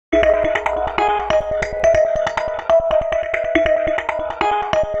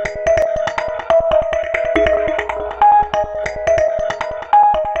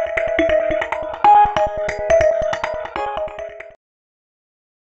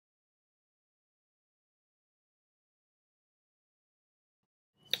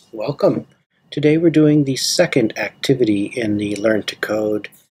Welcome. Today we're doing the second activity in the Learn to Code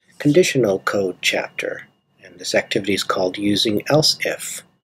Conditional Code chapter. And this activity is called Using Else If.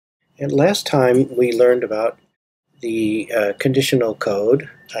 And last time we learned about the conditional code,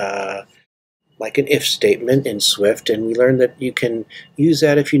 like an if statement in Swift, and we learned that you can use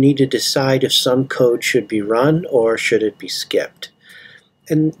that if you need to decide if some code should be run or should it be skipped.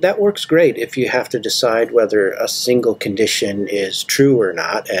 And that works great if you have to decide whether a single condition is true or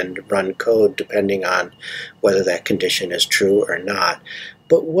not and run code depending on whether that condition is true or not.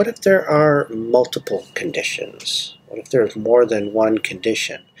 But what if there are multiple conditions? What if there's more than one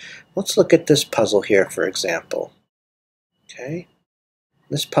condition? Let's look at this puzzle here, for example. Okay,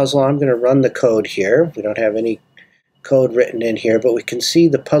 this puzzle, I'm going to run the code here. We don't have any code written in here, but we can see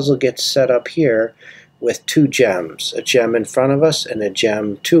the puzzle gets set up here with two gems, a gem in front of us and a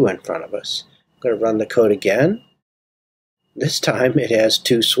gem 2 in front of us. I'm going to run the code again. This time it has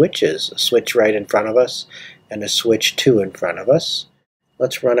two switches, a switch right in front of us and a switch 2 in front of us.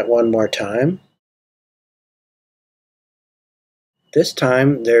 Let's run it one more time. This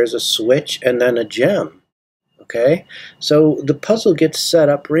time there's a switch and then a gem. Okay, so the puzzle gets set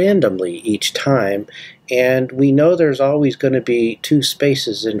up randomly each time, and we know there's always going to be two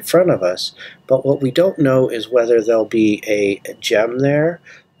spaces in front of us, but what we don't know is whether there'll be a gem there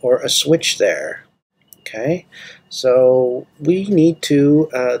or a switch there. Okay, so we need to,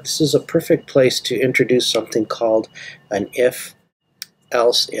 this is a perfect place to introduce something called an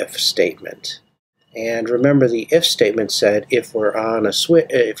if-else-if statement. And remember, the if statement said if we're on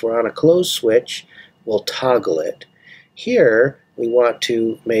a closed switch, we'll toggle it. Here we want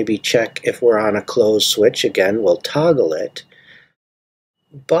to maybe check if we're on a closed switch. Again, we'll toggle it.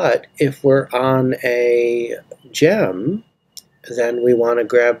 But if we're on a gem, then we want to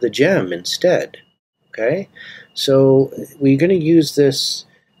grab the gem instead. Okay, so we're going to use this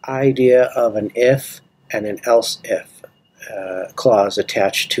idea of an if and an else if clause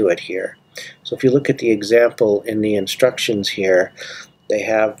attached to it here. So if you look at the example in the instructions here, they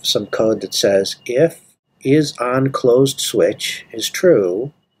have some code that says if is on closed switch is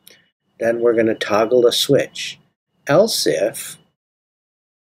true, then we're going to toggle a switch. Else if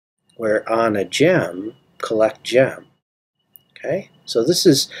we're on a gem, collect gem. Okay, so this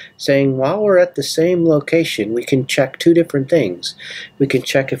is saying while we're at the same location, we can check two different things. We can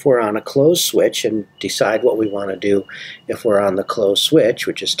check if we're on a closed switch and decide what we want to do if we're on the closed switch,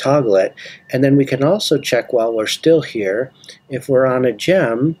 which is toggle it. And then we can also check while we're still here, if we're on a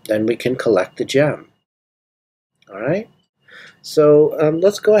gem, then we can collect the gem. All right, so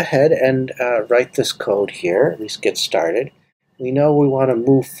let's go ahead and write this code here, at least get started. We know we want to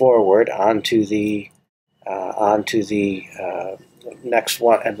move forward onto the next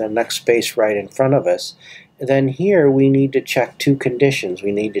one and the next space right in front of us. And then here we need to check two conditions.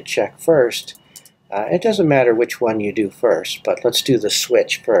 We need to check first, it doesn't matter which one you do first, but let's do the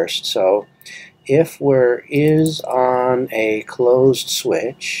switch first. So if we're is on a closed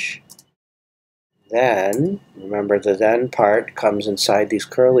switch, then, remember the then part comes inside these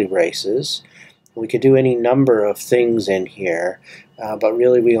curly braces. We could do any number of things in here, but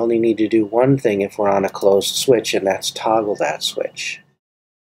really we only need to do one thing if we're on a closed switch, and that's toggle that switch.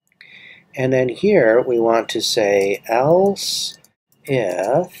 And then here we want to say else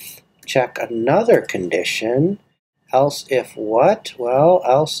if, check another condition. Else if what? Well,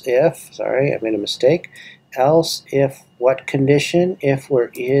 else if, sorry, I made a mistake. Else if what condition? If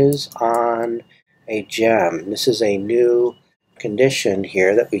we're is on a gem. This is a new condition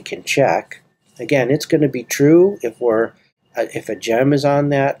here that we can check. Again, it's going to be true if a gem is on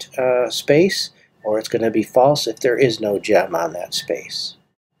that space, or it's going to be false if there is no gem on that space.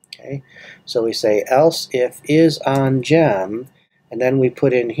 Okay, so we say else if is on gem, and then we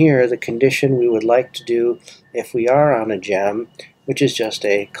put in here the condition we would like to do if we are on a gem, which is just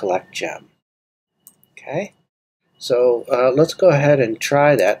a collect gem. Okay, so let's go ahead and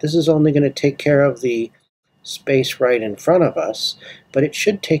try that. This is only going to take care of the space right in front of us, but it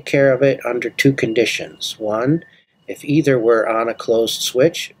should take care of it under two conditions. One, if either we're on a closed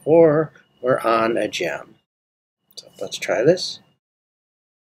switch or we're on a gem. So let's try this.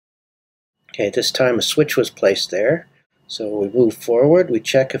 Okay, this time a switch was placed there. So we move forward, we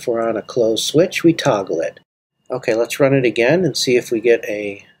check if we're on a closed switch, we toggle it. Okay, let's run it again and see if we get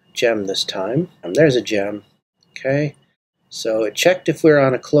a gem this time. There's a gem. Okay, so it checked if we were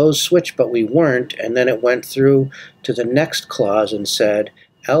on a closed switch, but we weren't, and then it went through to the next clause and said,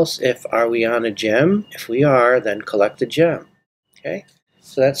 else if are we on a gem? If we are, then collect the gem. Okay,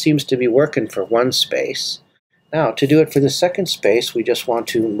 so that seems to be working for one space. Now, to do it for the second space, we just want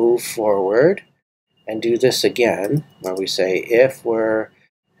to move forward and do this again, where we say if we're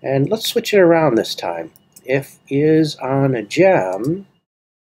And let's switch it around this time. If is on a gem,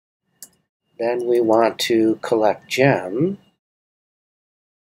 then we want to collect gem.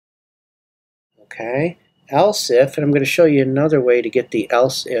 Okay. Else if, and I'm going to show you another way to get the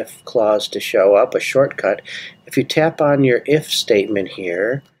else if clause to show up, a shortcut. If you tap on your if statement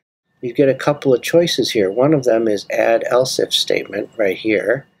here, you get a couple of choices here. One of them is add else if statement right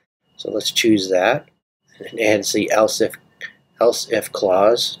here. So let's choose that. And it adds the else if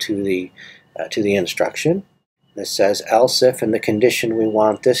clause to the instruction. This says else if, and the condition we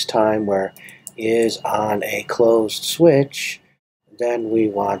want this time where is on a closed switch, then we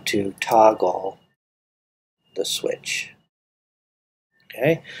want to toggle the switch.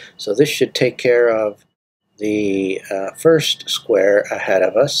 Okay, so this should take care of the first square ahead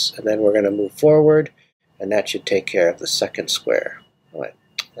of us, and then we're going to move forward, and that should take care of the second square. All right,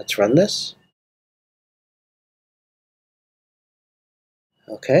 let's run this.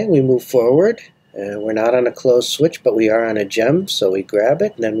 Okay, we move forward. We're not on a closed switch, but we are on a gem, so we grab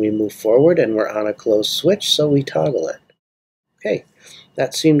it, and then we move forward, and we're on a closed switch, so we toggle it. Okay,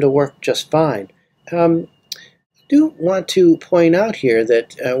 that seemed to work just fine. I do want to point out here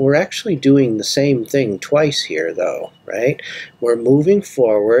that we're actually doing the same thing twice here, though, right? We're moving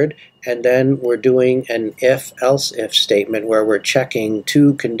forward, and then we're doing an if-else-if statement where we're checking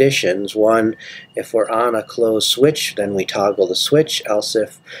two conditions. One, if we're on a closed switch, then we toggle the switch. Else,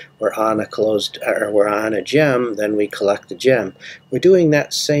 if we're on a gem, then we collect the gem. We're doing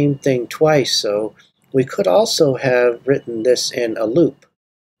that same thing twice, so we could also have written this in a loop.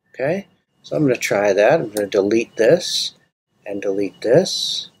 Okay? So I'm going to try that. I'm going to delete this and delete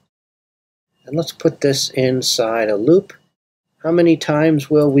this. And let's put this inside a loop. How many times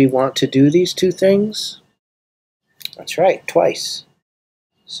will we want to do these two things? That's right, twice.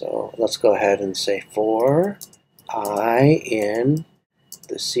 So let's go ahead and say for I in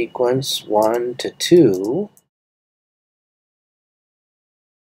the sequence 1 to 2.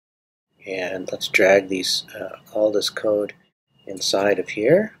 And let's drag these all this code inside of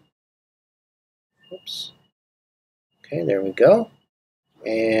here. Oops. Okay, there we go.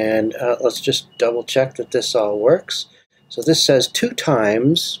 And let's just double check that this all works. So this says 2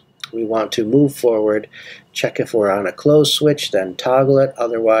 times we want to move forward, check if we're on a closed switch, then toggle it.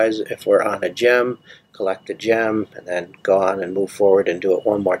 Otherwise, if we're on a gem, collect the gem, and then go on and move forward and do it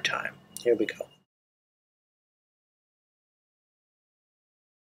one more time. Here we go.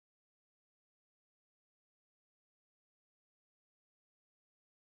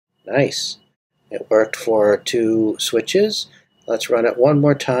 Nice. It worked for 2 switches. Let's run it one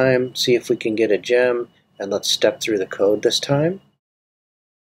more time, see if we can get a gem, and let's step through the code this time.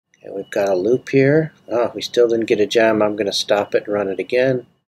 Okay, we've got a loop here. Oh, we still didn't get a gem. I'm going to stop it and run it again.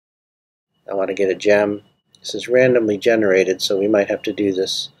 I want to get a gem. This is randomly generated, so we might have to do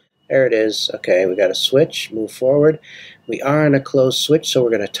this. There it is. Okay, we got a switch, move forward. We are on a closed switch, so we're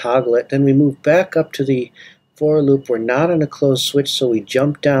going to toggle it. Then we move back up to the for loop. We're not on a closed switch, so we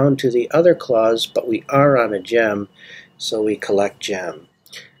jump down to the other clause, but we are on a gem, so we collect gem.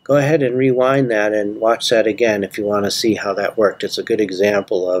 Go ahead and rewind that and watch that again if you want to see how that worked. It's a good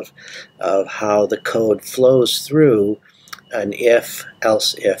example of how the code flows through an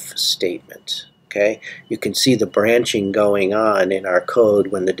if-else-if statement. Okay? You can see the branching going on in our code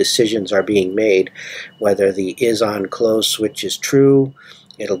when the decisions are being made, whether the is on closed switch is true.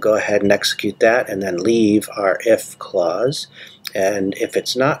 It'll go ahead and execute that and then leave our if clause. And if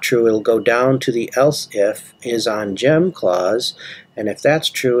it's not true, it'll go down to the else if is on gem clause. And if that's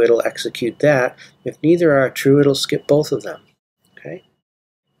true, it'll execute that. If neither are true, it'll skip both of them. Okay?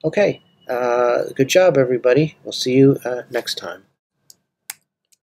 Okay. Good job, everybody. We'll see you next time.